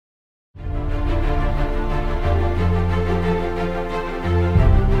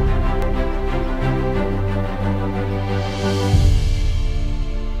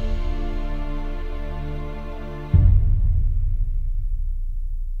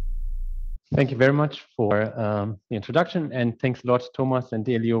Thank you very much for the introduction, and thanks a lot, Thomas and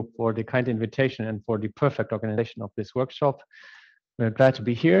Delio, for the kind invitation and for the perfect organization of this workshop. We're glad to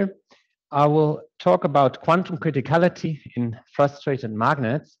be here. I will talk about quantum criticality in frustrated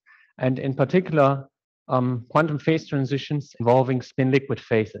magnets, and in particular, quantum phase transitions involving spin-liquid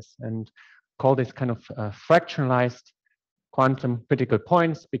phases, and call this kind of fractionalized quantum critical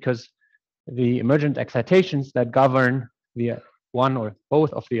points because the emergent excitations that govern the one or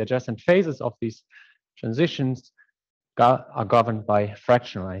both of the adjacent phases of these transitions are governed by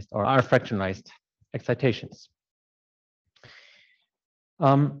fractionalized or are fractionalized excitations.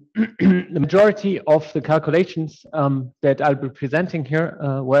 The majority of the calculations that I'll be presenting here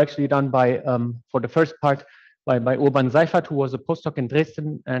were actually done by, for the first part, by Urban Seifert, who was a postdoc in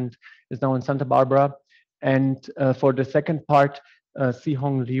Dresden and is now in Santa Barbara. And for the second part,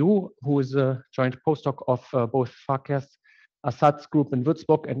 Si-Hong Liu, who is a joint postdoc of both Farkas Assad's group in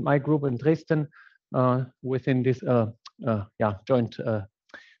Würzburg and my group in Dresden within this joint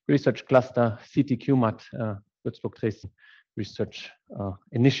research cluster CNQM2022 Würzburg-Dresden research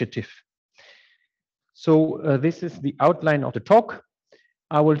initiative. So this is the outline of the talk.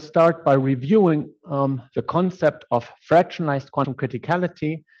 I will start by reviewing the concept of fractionalized quantum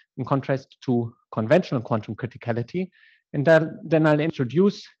criticality in contrast to conventional quantum criticality, and then I'll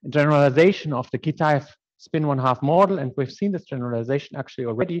introduce a generalization of the Kitaev spin 1/2 model, and we've seen this generalization actually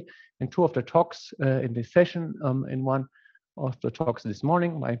already in two of the talks in this session. In one of the talks this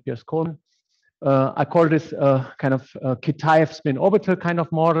morning by Piers Coleman, I call this kind of Kitaev spin-orbital kind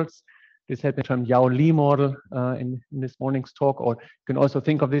of models. This has been termed Yao-Li model in this morning's talk, or you can also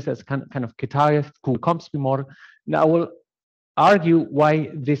think of this as kind of Kitaev-Kugel-Khomskii model. Now I will argue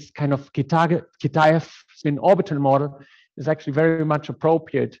why this kind of Kitaev spin-orbital model is actually very much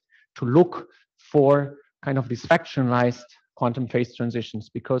appropriate to look for kind of these fractionalized quantum phase transitions,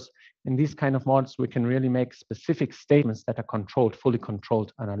 because in these kind of models we can really make specific statements that are controlled, fully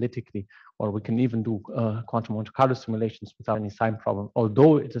controlled analytically, or we can even do quantum Monte Carlo simulations without any sign problem,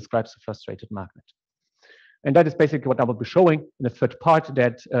 although it describes a frustrated magnet. And that is basically what I will be showing in the third part,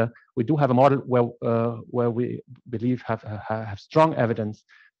 that we do have a model where we believe have strong evidence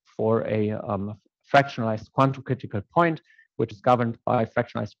for a fractionalized quantum critical point, which is governed by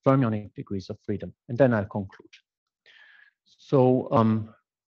fractionalized fermionic degrees of freedom. And then I'll conclude. So,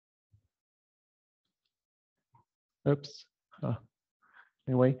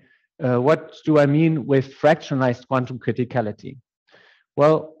 anyway, what do I mean with fractionalized quantum criticality?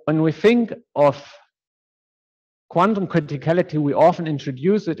 Well, when we think of quantum criticality, we often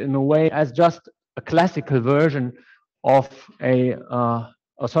introduce it in a way as just a classical version of a,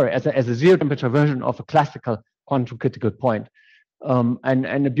 as a zero temperature version of a classical quantum critical point. And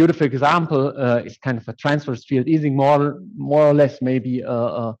a beautiful example is kind of a transverse field easing model, more or less maybe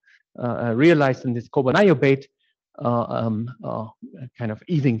realized in this cobalt-niobate kind of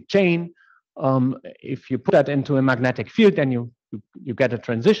easing chain. If you put that into a magnetic field, then you get a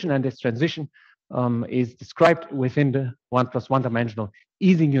transition, and this transition is described within the 1+1 dimensional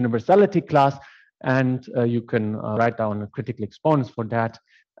easing universality class, and you can write down critical exponents for that.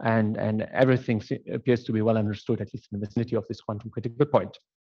 And everything appears to be well understood, at least in the vicinity of this quantum critical point.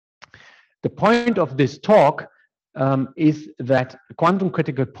 The point of this talk is that a quantum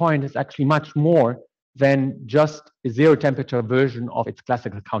critical point is actually much more than just a zero temperature version of its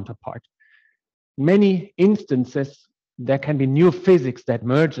classical counterpart. In many instances, there can be new physics that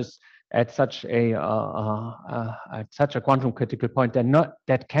merges at such a quantum critical point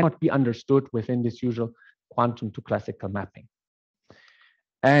that cannot be understood within this usual quantum to classical mapping.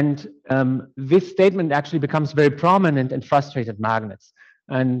 And this statement actually becomes very prominent in frustrated magnets.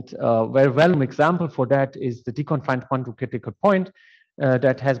 And a very well-known example for that is the deconfined quantum critical point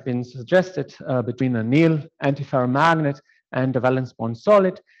that has been suggested between a Neal antiferromagnet and a valence bond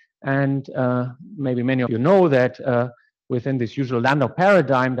solid. And maybe many of you know that within this usual Landau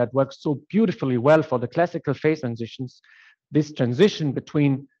paradigm that works so beautifully well for the classical phase transitions, this transition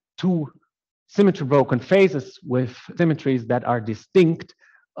between two symmetry-broken phases with symmetries that are distinct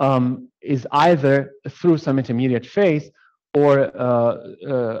is either through some intermediate phase or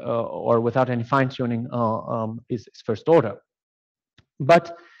without any fine-tuning is first order.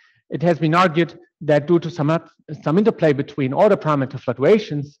 But it has been argued that due to some interplay between order parameter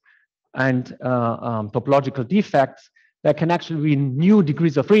fluctuations and topological defects, there can actually be new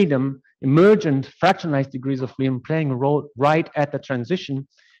degrees of freedom, emergent fractionalized degrees of freedom playing a role right at the transition.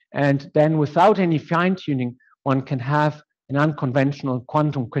 And then without any fine-tuning, one can have an unconventional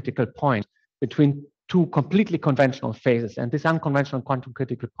quantum critical point between two completely conventional phases. And this unconventional quantum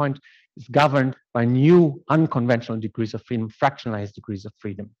critical point is governed by new unconventional degrees of freedom, fractionalized degrees of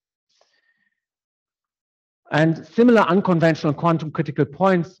freedom. And similar unconventional quantum critical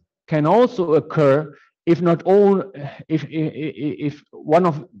points can also occur if not all, if one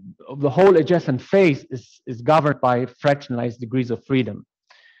of the whole adjacent phase is governed by fractionalized degrees of freedom.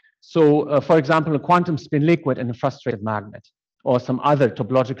 So, for example, a quantum spin liquid and a frustrated magnet, or some other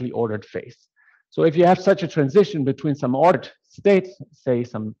topologically ordered phase. So, if you have such a transition between some ordered states, say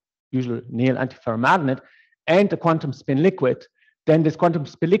some usual Neal antiferromagnet, and a quantum spin liquid, then this quantum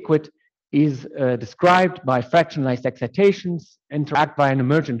spin liquid is described by fractionalized excitations, interact by an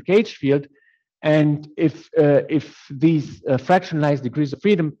emergent gauge field. And if these fractionalized degrees of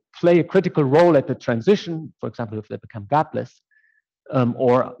freedom play a critical role at the transition, for example, if they become gapless,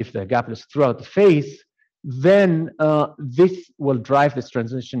 or if they're gapless throughout the phase, then this will drive this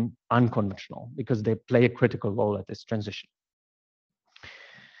transition unconventional because they play a critical role at this transition.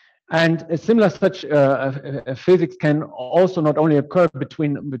 And a similar such physics can also not only occur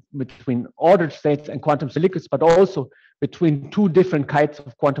between ordered states and quantum spin liquids, but also between two different kinds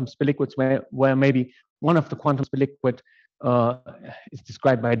of quantum spin liquids, where maybe one of the quantum spin liquid is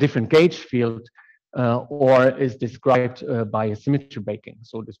described by a different gauge field, or is described by a symmetry breaking.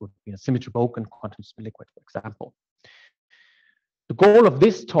 So this would be a symmetry-broken quantum spin liquid, for example. The goal of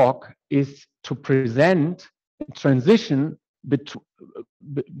this talk is to present a transition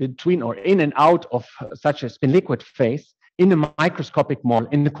between or in and out of such a spin liquid phase in a microscopic model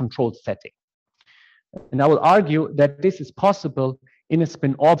in the controlled setting. And I will argue that this is possible in a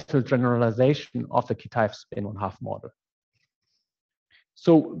spin-orbital generalization of the Kitaev spin-1/2 model.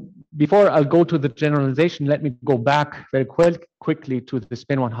 So before I'll go to the generalization, let me go back very quickly to the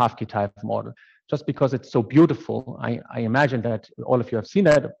spin-1/2 Kitaev model, just because it's so beautiful. I imagine that all of you have seen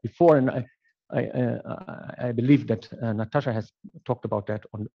that before, and I believe that Natasha has talked about that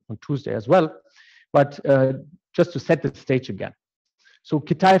on Tuesday as well. But just to set the stage again. So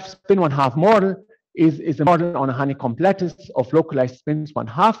Kitaev spin-1/2 model is a model on a honeycomb lattice of localized spins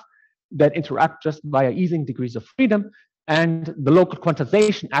 1/2 that interact just via easing degrees of freedom. And the local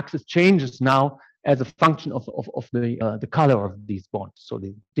quantization axis changes now as a function of the color of these bonds. So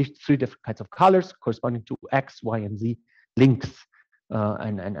the three different kinds of colors corresponding to X, Y, and Z links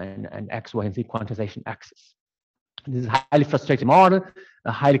and X, Y, and Z quantization axis. This is a highly frustrated model,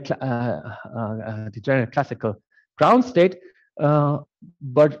 a highly degenerate classical ground state,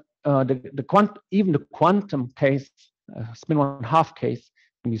 but even the quantum case, spin-1/2 case,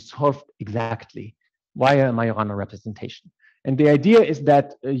 can be solved exactly via a Majorana representation. And the idea is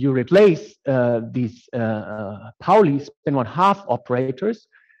that you replace these Pauli spin-1/2 operators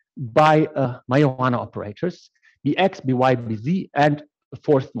by Majorana operators, Bx, By, Bz, and the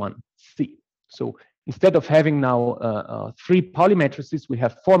fourth one, C. So instead of having now 3 Pauli matrices, we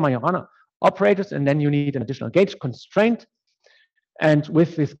have 4 Majorana operators, and then you need an additional gauge constraint. And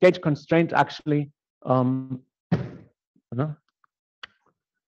with this gauge constraint, actually,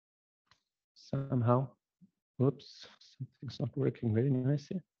 somehow, whoops, something's not working very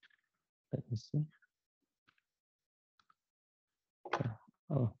nicely. Let me see. Okay.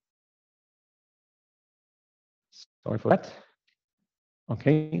 Oh, sorry for that.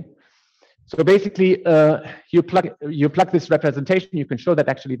 Okay. So basically, you plug this representation. You can show that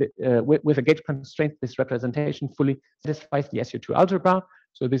actually with a gauge constraint, this representation fully satisfies the SU2 algebra.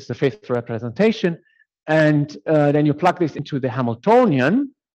 So this is the fifth representation, and then you plug this into the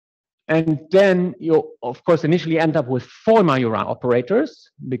Hamiltonian, and then you, of course, initially end up with 4 Majorana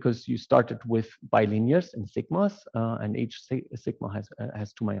operators because you started with bilinears and sigmas, and each sigma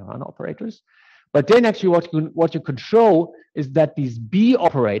has 2 Majorana operators. But then actually, what you could show is that these B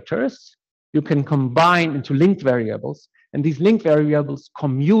operators you can combine into linked variables, and these linked variables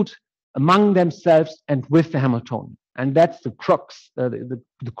commute among themselves and with the Hamiltonian. And that's the crux, the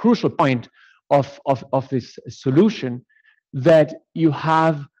crucial point of this solution, that you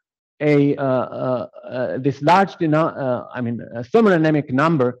have this large, a thermodynamic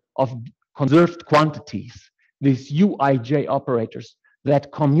number of conserved quantities, these Uij operators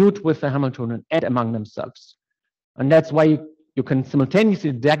that commute with the Hamiltonian and among themselves. And that's why you can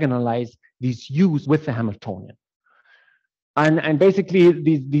simultaneously diagonalize these U's with the Hamiltonian. And basically,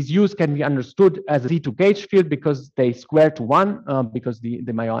 these U's can be understood as a Z2 gauge field because they square to 1, because the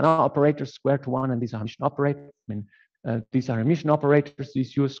Majorana operators square to 1, and these are Hermitian operators. These are Hermitian operators,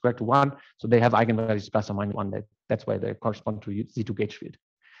 these U's square to 1, so they have eigenvalues plus or minus 1. That's why they correspond to Z2 gauge field.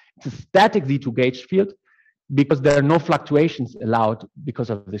 It's a static Z2 gauge field because there are no fluctuations allowed because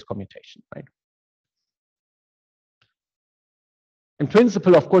of this commutation, right? In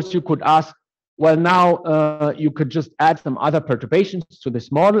principle, of course, you could ask, well, now you could just add some other perturbations to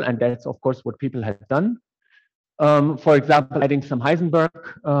this model, and that's, of course, what people have done. For example, adding some Heisenberg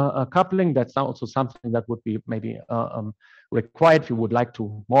coupling, that's also something that would be maybe required if you would like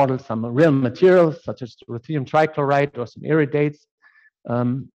to model some real materials, such as ruthenium trichloride or some iridates.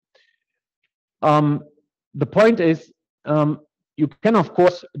 The point is, you can, of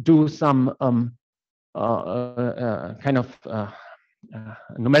course, do some kind of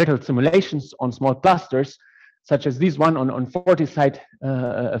numerical simulations on small clusters, such as this one on 40-site,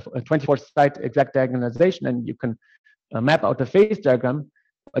 24-site exact diagonalization, and you can map out the phase diagram,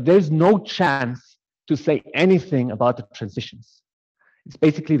 but there's no chance to say anything about the transitions. It's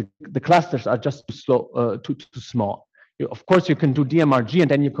basically the clusters are just too slow, too small. Of course, you can do DMRG, and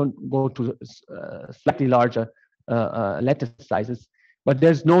then you can go to slightly larger lattice sizes, but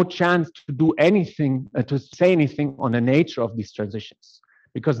there's no chance to do anything, to say anything on the nature of these transitions,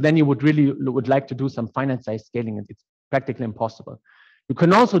 because then you would like to do some finite size scaling, and it's practically impossible. You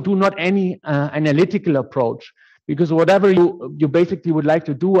can also do not any analytical approach, because whatever you basically would like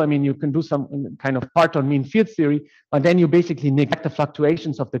to do, I mean, you can do some kind of part on mean field theory, but then you basically neglect the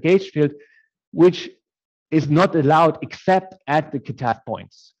fluctuations of the gauge field, which is not allowed except at the Kitaev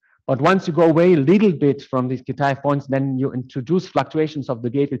points. But once you go away a little bit from these Kitaev points, then you introduce fluctuations of the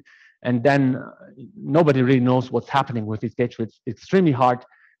gauge field, and then nobody really knows what's happening with these gauge fields. It's extremely hard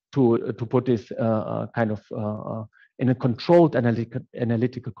to put this kind of in a controlled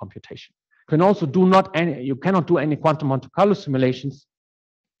analytical computation. You can also you cannot do any quantum Monte Carlo simulations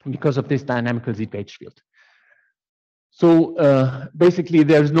because of this dynamical Z gauge field. So basically,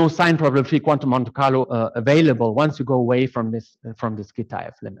 there's no sign problem-free quantum Monte Carlo available once you go away from this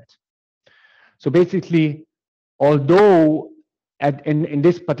Kitaev limit. So basically, although in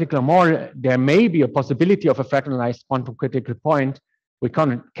this particular model there may be a possibility of a fractionalized quantum critical point, we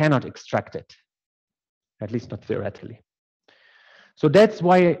cannot extract it, at least not theoretically. So that's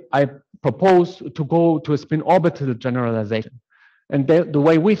why I propose to go to a spin-orbital generalization. And the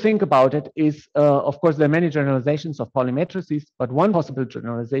way we think about it is, of course, there are many generalizations of polymatrices, but one possible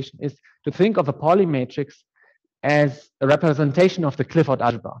generalization is to think of a polymatrix as a representation of the Clifford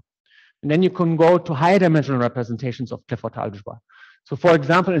algebra. And then you can go to higher dimensional representations of Clifford algebra. So for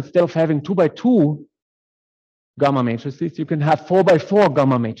example, instead of having 2x2 gamma matrices, you can have 4x4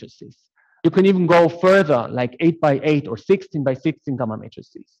 gamma matrices. You can even go further, like 8x8 or 16x16 gamma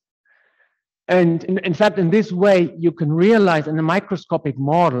matrices. And in fact, in this way, you can realize in a microscopic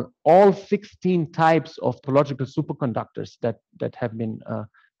model all 16 types of topological superconductors that have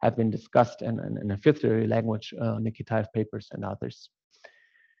been discussed in a field theory language, Kitaev papers and others.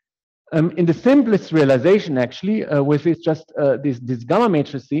 In the simplest realization, actually, with just these gamma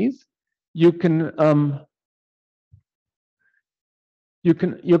matrices, you can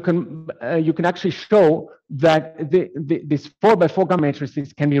actually show that these 4x4 gamma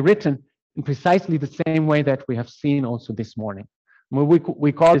matrices can be written in precisely the same way that we have seen also this morning.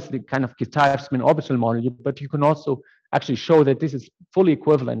 We call this the kind of Kitaev spin orbital model, but you can also actually show that this is fully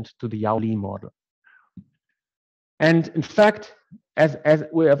equivalent to the Yao-Li model. And in fact, as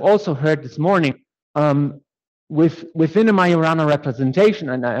we have also heard this morning, within a Majorana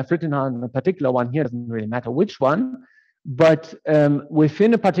representation, and I've written on a particular one here, doesn't really matter which one, but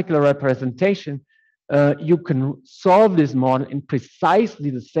within a particular representation, you can solve this model in precisely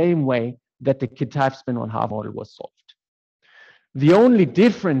the same way that the Kitaev spin-1/2 model was solved. The only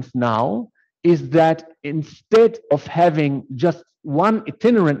difference now is that instead of having just one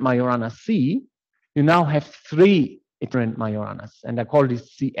itinerant Majorana C, you now have 3 itinerant Majoranas, and I call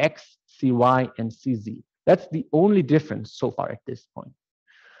these CX, CY, and CZ. That's the only difference so far at this point.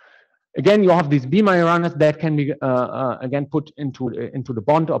 Again, you have these B Majoranas that can be again put into the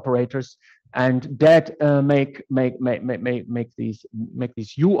bond operators, and that make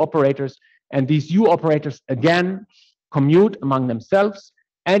these U operators, and these U operators again commute among themselves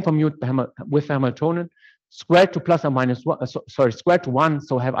and commute with Hamiltonian squared to plus or minus 1. Squared to 1.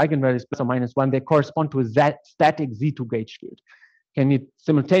 So have eigenvalues plus or minus 1. They correspond to a static Z2 gauge field. Can be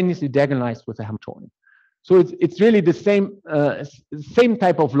simultaneously diagonalized with a Hamiltonian. So it's really the same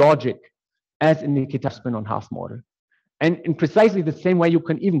type of logic as in the Kitaev spin-1/2 model, and in precisely the same way you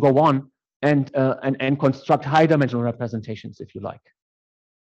can even go on and construct high-dimensional representations if you like.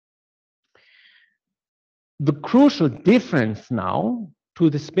 The crucial difference now to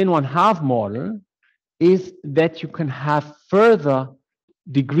the spin-1/2 model is that you can have further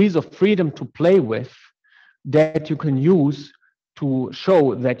degrees of freedom to play with that you can use to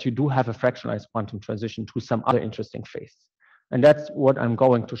show that you do have a fractionalized quantum transition to some other interesting phase. And that's what I'm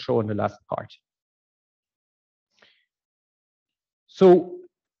going to show in the last part. So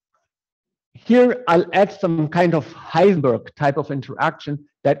here I'll add some kind of Heisenberg type of interaction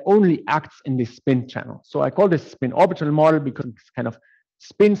that only acts in the spin channel. So I call this spin-orbital model because it's kind of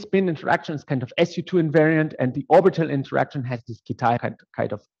spin-spin interaction is kind of SU2 invariant, and the orbital interaction has this Kitaev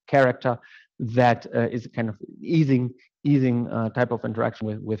kind of character that is a kind of easing type of interaction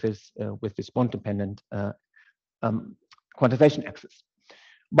with this bond-dependent quantization axis.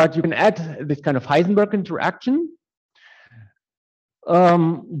 But you can add this kind of Heisenberg interaction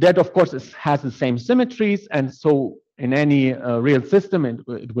that, of course, has the same symmetries, and so in any real system,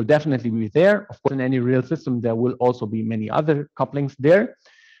 it will definitely be there. Of course, in any real system, there will also be many other couplings there.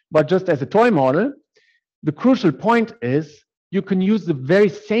 But just as a toy model, the crucial point is you can use the very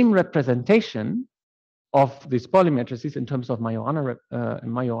same representation of these polymatrices in terms of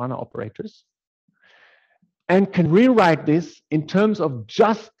Majorana operators, and can rewrite this in terms of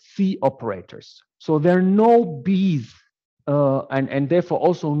just C operators. So there are no B's and therefore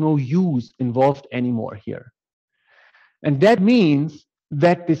also no U's involved anymore here. And that means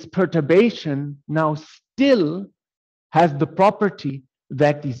that this perturbation now still has the property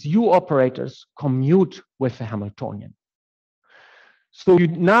that these U operators commute with the Hamiltonian. So you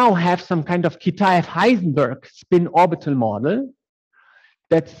now have some kind of Kitaev-Heisenberg spin orbital model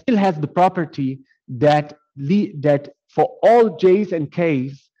that still has the property that for all J's and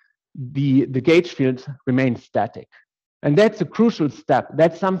K's, the gauge field remains static. And that's a crucial step.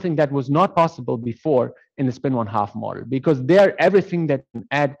 That's something that was not possible before in the spin 1/2 model, because there everything that you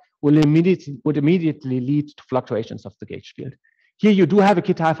add would immediately lead to fluctuations of the gauge field. Here you do have a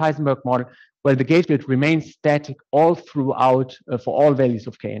Kitaev-Heisenberg model where the gauge field remains static all throughout for all values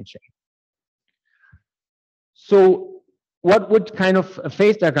of K and J. So what would kind of a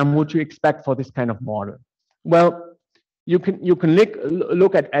phase diagram would you expect for this kind of model? Well, you can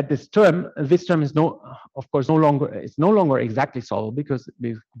look at this term. This term is no longer exactly solvable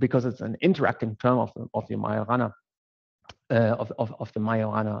because it's an interacting term of the Majorana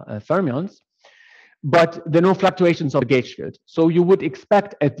fermions, but there are no fluctuations of the gauge field. So you would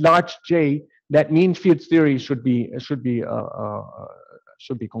expect at large J that mean field theory should be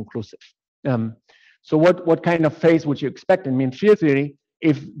conclusive. So what kind of phase would you expect in mean field theory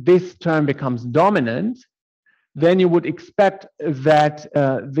if this term becomes dominant? Then you would expect that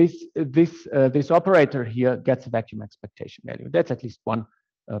this operator here gets a vacuum expectation value. That's at least one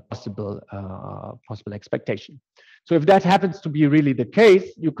possible expectation. So if that happens to be really the case,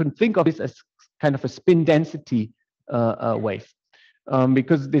 you can think of this as kind of a spin density wave,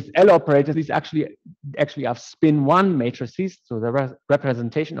 because this L operator, these actually are spin 1 matrices. So the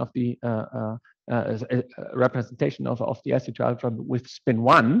representation of the SU2 alpha with spin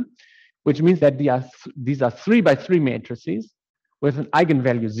 1. Which means that these are 3 by 3 matrices with an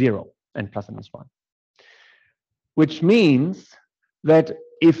eigenvalue 0 and plus and minus 1. Which means that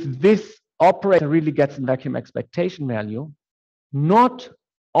if this operator really gets a vacuum expectation value, not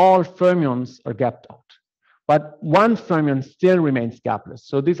all fermions are gapped out, but one fermion still remains gapless.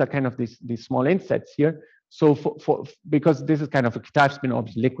 So these are kind of these small insets here. So because this is kind of a Kitaev spin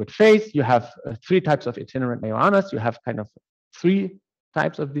orbital liquid phase, you have 3 types of itinerant Majoranas. You have kind of 3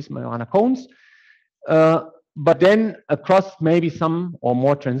 types of these Majorana cones, but then across maybe some or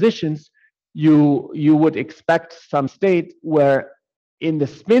more transitions, you would expect some state where in the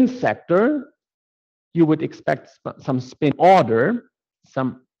spin sector you would expect some spin order,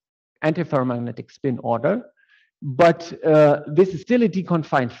 some antiferromagnetic spin order, but this is still a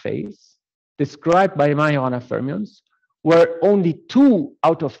deconfined phase described by Majorana fermions, where only 2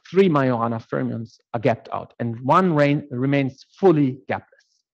 out of 3 Majorana fermions are gapped out, and 1 remains fully gapless.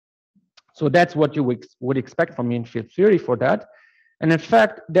 So that's what you would expect from mean field theory for that. And in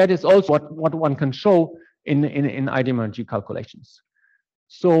fact, that is also what one can show in ideal calculations.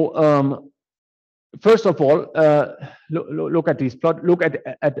 So first of all, look at these plot. Look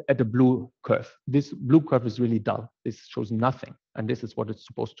at the blue curve. This blue curve is really dull. This shows nothing, and this is what it's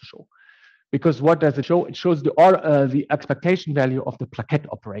supposed to show. Because what does it show? It shows the expectation value of the plaquette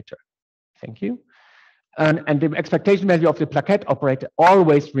operator. Thank you. And the expectation value of the plaquette operator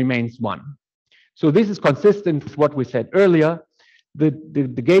always remains 1. So this is consistent with what we said earlier. The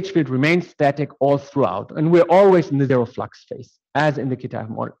gauge field remains static all throughout, and we're always in the 0 flux phase, as in the Kitaev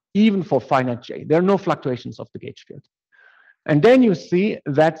model, even for finite J. There are no fluctuations of the gauge field. And then you see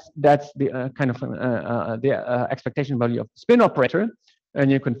that's the kind of the expectation value of the spin operator. And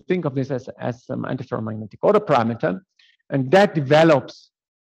you can think of this as some antiferromagnetic order parameter, and that develops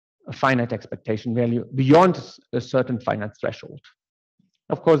a finite expectation value beyond a certain finite threshold.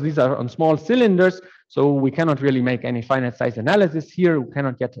 Of course, these are on small cylinders, so we cannot really make any finite size analysis here. We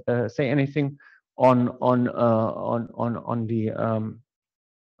cannot say anything on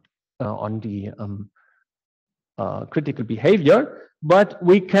critical behavior, but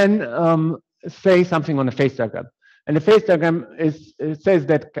we can say something on a phase diagram. And the phase diagram says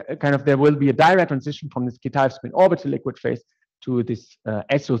that kind of there will be a direct transition from this Kitaev spin orbital liquid phase to this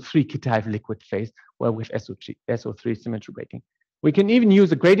SO3 Kitaev liquid phase, where with SO3 symmetry breaking. We can even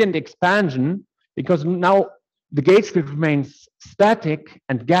use a gradient expansion because now the gauge field remains static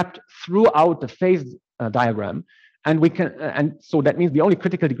and gapped throughout the phase diagram. And we can, and so that means the only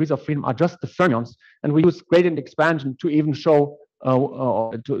critical degrees of freedom are just the fermions. And we use gradient expansion to even show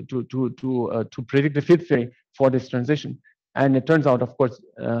to predict the field theory for this transition. And it turns out, of course,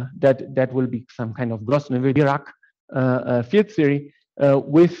 that will be some kind of Gross-Neveu-Dirac field theory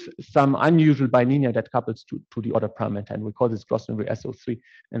with some unusual bilinear that couples to the order parameter, and we call this Gross-Neveu SO3.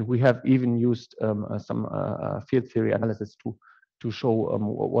 And we have even used some field theory analysis to show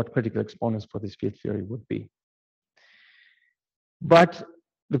what critical exponents for this field theory would be. But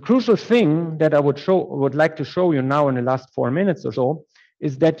the crucial thing that I would like to show you now in the last 4 minutes or so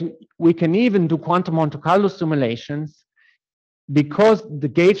is that we can even do quantum Monte Carlo simulations because the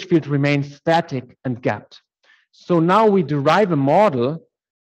gauge field remains static and gapped. So now we derive a model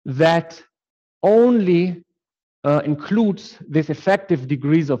that only includes these effective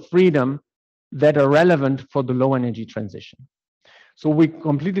degrees of freedom that are relevant for the low energy transition. So we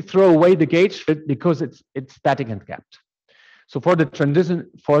completely throw away the gauge field because it's static and gapped. So for the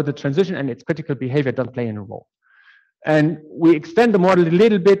transition and its critical behavior, it doesn't play any role. And we extend the model a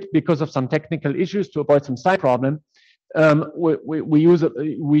little bit because of some technical issues to avoid some side problem. We use a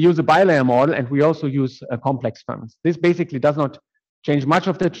bilayer model, and we also use complex fermions. This basically does not change much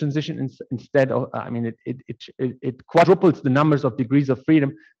of the transition. Instead of, I mean, it quadruples the numbers of degrees of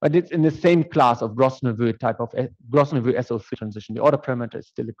freedom, but it's in the same class of Gross-Neveu type of Gross-Neveu SO3 transition. The order parameter is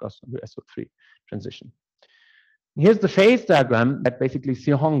still a Gross-Neveu SO3 transition. Here's the phase diagram that basically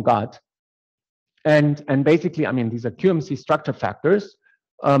Sihong got. And basically, I mean, these are QMC structure factors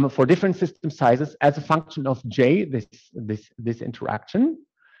for different system sizes as a function of J, this interaction.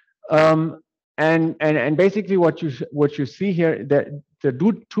 And basically what you see here, there are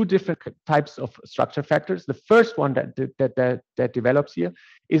two different types of structure factors. The first one that develops here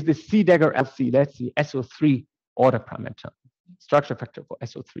is the C dagger LC. That's the SO3 order parameter, structure factor for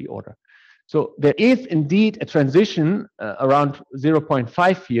SO3 order. So there is indeed a transition around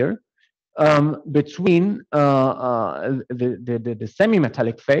 0.5 here between the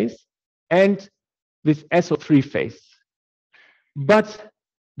semi-metallic phase and this SO3 phase. But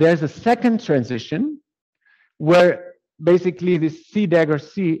there's a second transition where basically this C dagger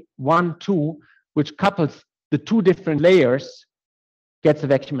C1, 2, which couples the two different layers, gets a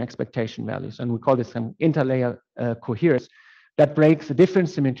vacuum expectation values. And we call this an interlayer coherence. That breaks a different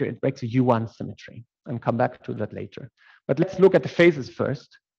symmetry. It breaks a U1 symmetry. And come back to that later. But let's look at the phases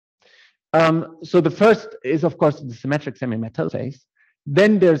first. So the first is, of course, the symmetric semi-metal phase.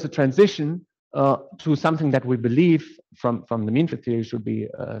 Then there's a transition to something that we believe from the mean field theory should be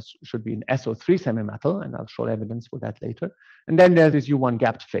an SO3 semi-metal, and I'll show evidence for that later. And then there's this U1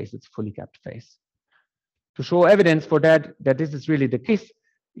 gapped phase. It's a fully gapped phase. To show evidence for that this is really the case,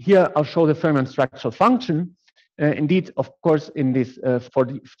 here I'll show the fermion structural function. Indeed, of course, in this for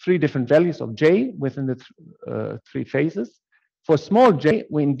the 3 different values of J within the 3 phases. For small j,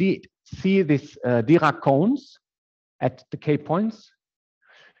 we indeed see this Dirac cones at the K points.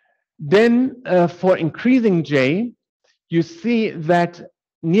 Then for increasing j, you see that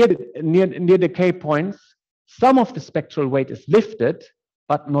near the K points, some of the spectral weight is lifted,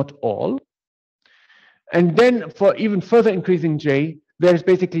 but not all. And then for even further increasing j, there's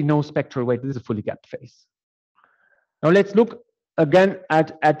basically no spectral weight. This is a fully gapped phase. Now let's look again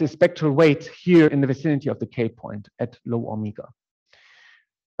at the spectral weight here in the vicinity of the K point at low omega.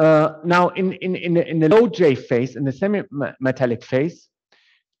 Now in the low J phase, in the semi-metallic phase,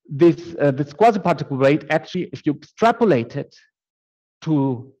 this quasi-particle weight actually, if you extrapolate it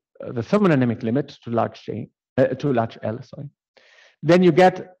to the thermodynamic limit to large L, sorry, then you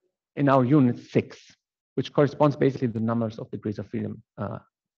get in our unit 6, which corresponds basically to the numbers of degrees of freedom, so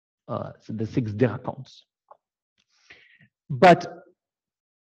the 6 Dirac cones. But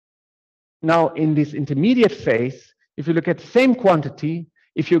now in this intermediate phase, if you look at the same quantity,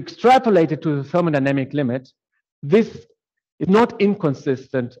 if you extrapolate it to the thermodynamic limit, this is not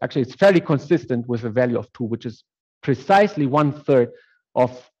inconsistent. Actually, it's fairly consistent with a value of 2, which is precisely 1/3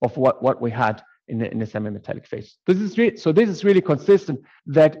 of what we had in the semi-metallic phase. This is really consistent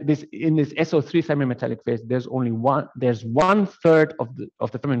that in this SO3 semi-metallic phase, there's 1/3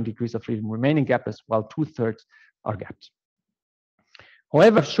 of the fermion degrees of freedom remaining gapless, while 2/3 are gapped.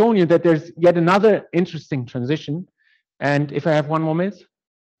 However, I've shown you that there's yet another interesting transition. And if I have 1 more minute,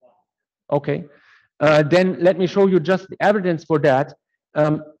 okay. then let me show you just the evidence for that.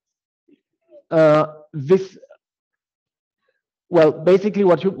 Well, basically,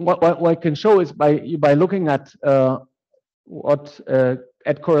 what I can show is by looking at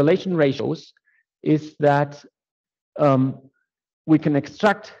at correlation ratios, is that we can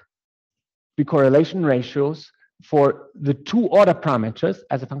extract the correlation ratios for the two order parameters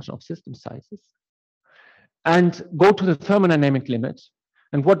as a function of system sizes, and go to the thermodynamic limit.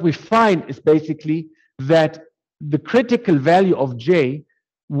 And what we find is basically that the critical value of J,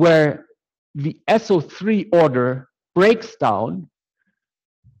 where the SO3 order breaks down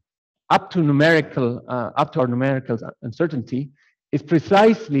up to our numerical uncertainty, is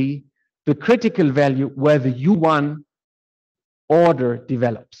precisely the critical value where the U1 order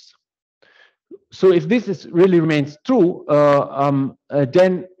develops. So if this really remains true,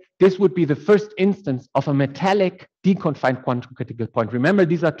 then this would be the first instance of a metallic deconfined quantum critical point. Remember,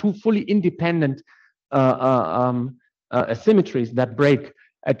 these are two fully independent symmetries that break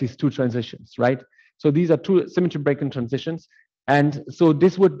at these two transitions, right? So these are two symmetry-broken transitions, and so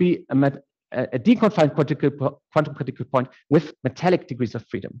this would be a deconfined quantum critical point with metallic degrees of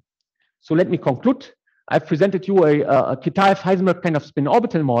freedom. So let me conclude. I've presented you a Kitaev-Heisenberg kind of spin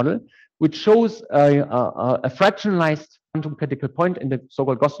orbital model, which shows a fractionalized quantum critical point in the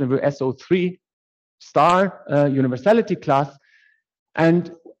so-called Gauss-Neveu SO3 star universality class.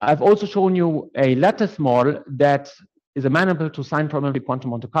 And I've also shown you a lattice model that is amenable to sign probability quantum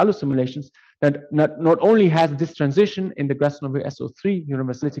Monte Carlo simulations that not only has this transition in the Gauss-Neveu SO3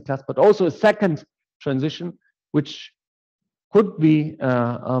 universality class, but also a second transition, which could be,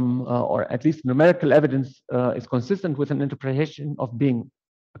 or at least numerical evidence is consistent with an interpretation of being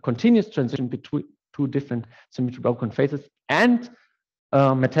a continuous transition between two different symmetry-broken phases and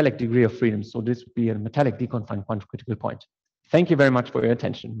metallic degree of freedom. So this would be a metallic deconfined quantum critical point. Thank you very much for your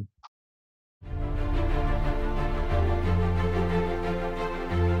attention.